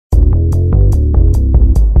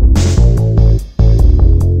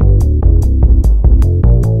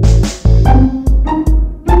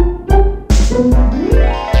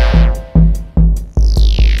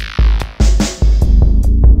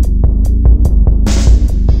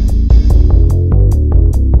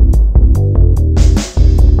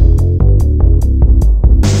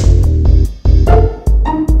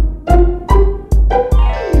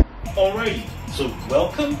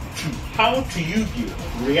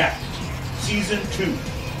React, Season 2,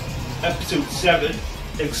 Episode 7,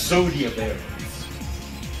 Exodia variants.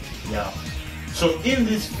 Yeah. So in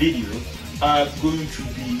this video, I'm going to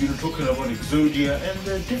be talking about Exodia and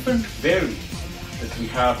the different variants that we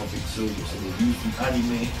have of Exodia. So we'll use the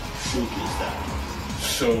anime to showcase that.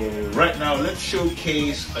 So right now, let's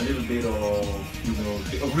showcase a little bit of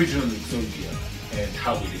the original Exodia and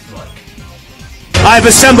how it is like. I've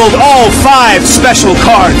assembled all 5 special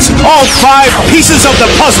cards, all 5 pieces of the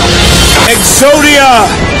puzzle. Exodia,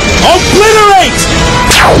 obliterate!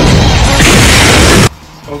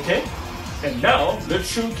 Okay, and now let's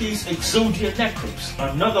showcase Exodia Necros,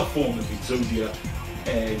 another form of Exodia,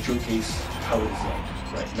 and showcase how it is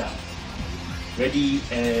like right now. Ready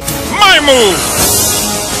and... My move!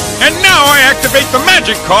 And now I activate the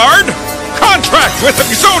magic card, Contract with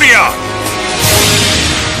Exodia!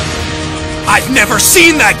 I've never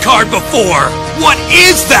seen that card before! What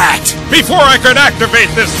is that? Before I could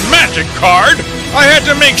activate this magic card, I had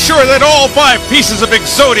to make sure that all 5 pieces of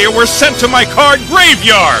Exodia were sent to my card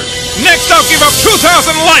graveyard. Next, I'll give up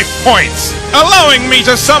 2,000 life points, allowing me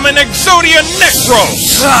to summon Exodia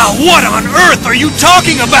Necros. What on earth are you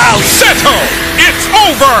talking about? Settle! It's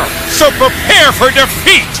over! So prepare for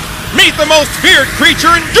defeat! Meet the most feared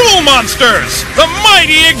creature in Duel Monsters, the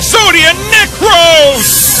mighty Exodia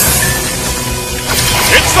Necros!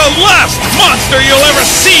 It's the last monster you'll ever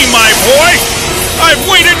see, my boy! I've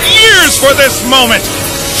waited years for this moment!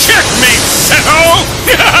 Checkmate, Seto!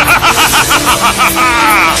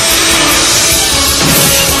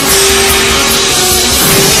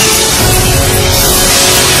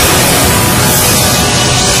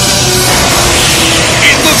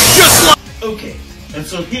 It looks just like... Okay, and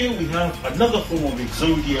so here we have another form of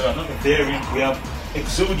Exodia, another variant. We have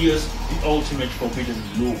Exodia's the Ultimate Forbidden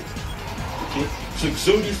Lord. Okay, so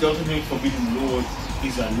Exodia's the Ultimate Forbidden Lord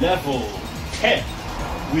is a level 10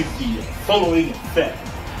 with the following effect.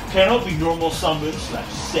 Cannot be normal summoned /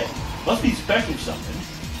 set. Must be special summoned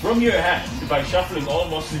from your hand by shuffling all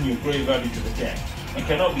monsters in your graveyard into the deck, and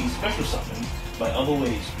cannot be special summoned by other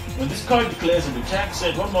ways. When this card declares an attack,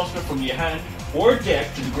 send one monster from your hand or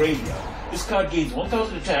deck to the graveyard. This card gains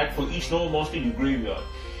 1000 attack for each normal monster in your graveyard.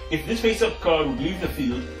 If this face-up card would leave the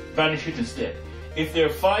field, banish it instead. If there are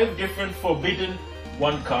 5 different Forbidden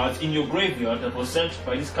 1 cards in your graveyard that were sent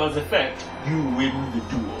by this card's effect, you win the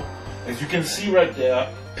duel. As you can see right there,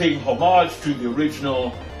 paying homage to the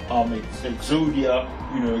original Exodia,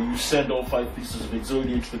 you send all 5 pieces of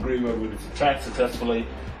Exodia into the graveyard. When it's attacked successfully,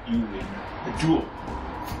 you win the duel.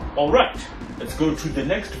 Alright, let's go to the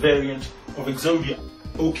next variant of Exodia.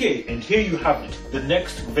 Okay, and here you have it, the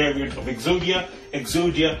next variant of Exodia,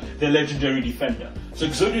 Exodia the Legendary Defender. So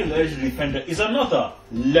Exodia the Legendary Defender is another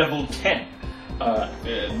level 10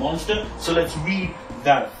 monster, so let's read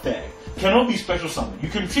that effect. Cannot be special summoned. You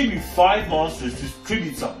can tribute 5 monsters to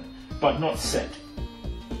tribute summon, but not set.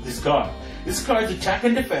 Discard. This card's attack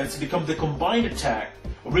and defense become the combined attack,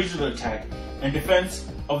 original attack, and defense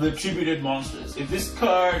of the attributed monsters. If this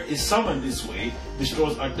card is summoned this way,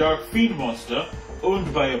 destroys a Dark Fiend monster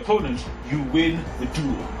owned by opponent, you win the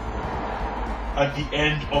duel at the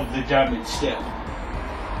end of the damage step.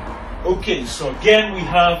 Okay, so again we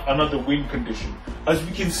have another win condition. As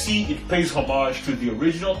we can see, it pays homage to the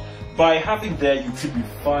original by having there you tribute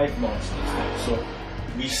 5 monsters there. So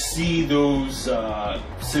we see those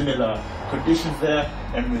similar conditions there,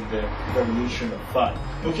 and with the variation of 5.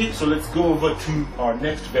 Okay, so let's go over to our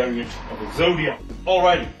next variant of Exodia.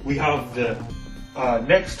 Alrighty, we have the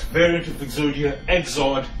next variant of Exodia,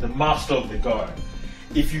 Exod, the Master of the Guard.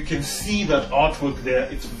 If you can see that artwork there,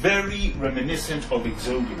 it's very reminiscent of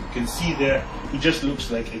Exodia. You can see there, it just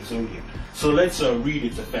looks like Exodia. So let's read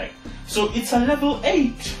its effect. So it's a level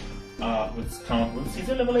 8. Let's count. Is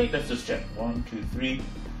it level 8? Let's just check. 1, 2, 3,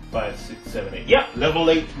 5, 6, 7, 8. Yeah, level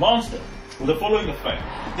 8 monster with the following effect.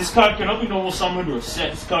 This card cannot be normal summoned or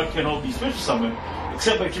set. This card cannot be special summoned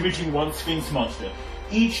except by tributing 1 Sphinx monster.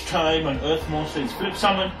 Each time an Earth monster is flip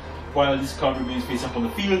summoned, while this card remains face up on the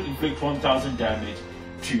field, inflict 1000 damage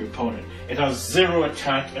to your opponent. It has 0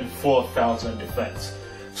 attack and 4000 defense.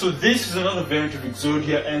 So this is another variant of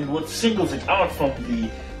Exodia, and what singles it out from the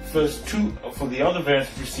first 2, for the other variants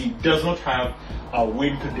that you see, does not have a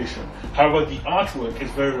win condition. However, the artwork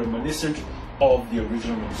is very reminiscent of the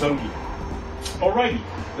original Exodia. Alrighty,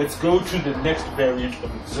 let's go to the next variant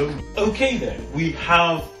of Exodia. Okay then, we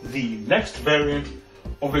have the next variant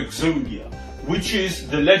of Exodia, which is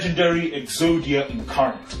the legendary Exodia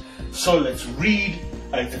Incarnate. So let's read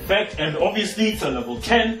its effect, and obviously it's a level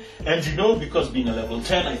 10, and you know, because being a level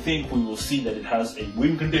 10, I think we will see that it has a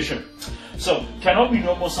win condition. So, cannot be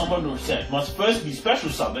normal summoned or set, must first be special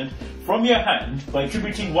summoned from your hand by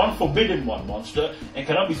attributing one Forbidden One monster, and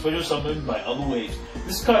cannot be special summoned by other ways.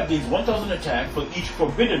 This card gains 1000 attack for each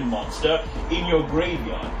Forbidden monster in your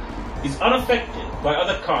graveyard. Is unaffected by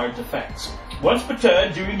other cards' effects. Once per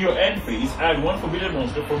turn during your end phase, add one Forbidden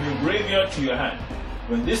monster from your graveyard to your hand.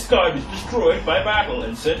 When this card is destroyed by battle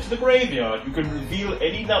and sent to the graveyard, you can reveal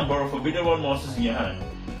any number of Forbidden One monsters in your hand.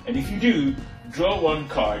 And if you do, draw one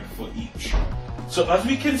card for each. So as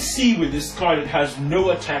we can see with this card, it has no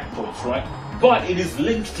attack points, right? But it is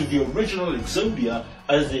linked to the original Exodia,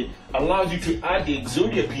 as it allows you to add the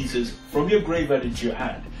Exodia pieces from your graveyard into your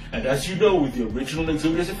hand. And as you know, with the original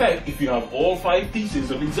Exodia's effect, if you have all 5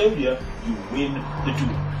 pieces of Exodia, you win the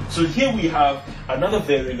duel. So here we have another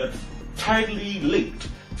variant that's tightly linked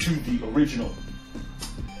to the original.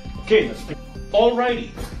 Okay,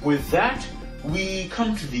 alrighty, with that, we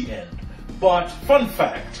come to the end. But, fun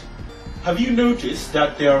fact, have you noticed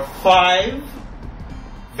that there are 5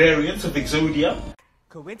 variants of Exodia?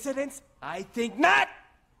 Coincidence? I think not!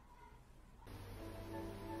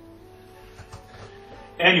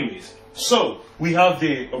 Anyways, so we have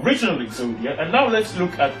the original Exodia, and now let's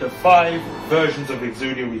look at the 5 versions of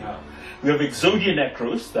Exodia we have. We have Exodia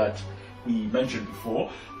Necros that we mentioned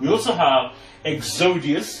before. We also have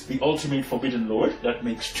Exodius, the Ultimate Forbidden Lord, that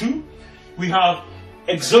makes 2. We have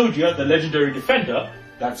Exodia, the Legendary Defender,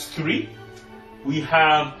 that's 3. We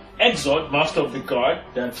have Exod, Master of the Guard,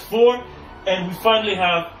 that's 4. And we finally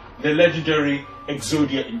have the Legendary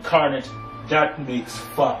Exodia Incarnate, that makes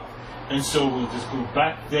 5. And so we'll just go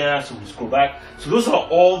back there, so we'll scroll back. So those are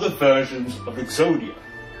all the versions of Exodia.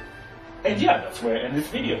 And yeah, that's where I end this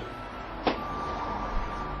video.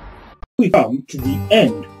 We come to the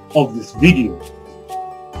end of this video.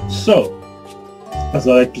 So, as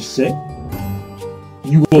I like to say,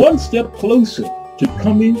 you are one step closer to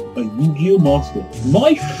becoming a Yu-Gi-Oh master.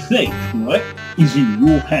 My fate, right, is in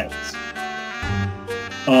your hands.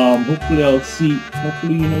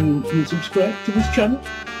 Hopefully you'll subscribe to this channel.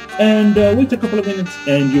 And wait a couple of minutes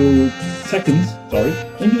and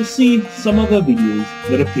and you'll see some other videos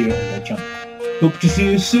that appear on my channel. Hope to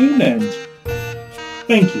see you soon, and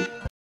thank you.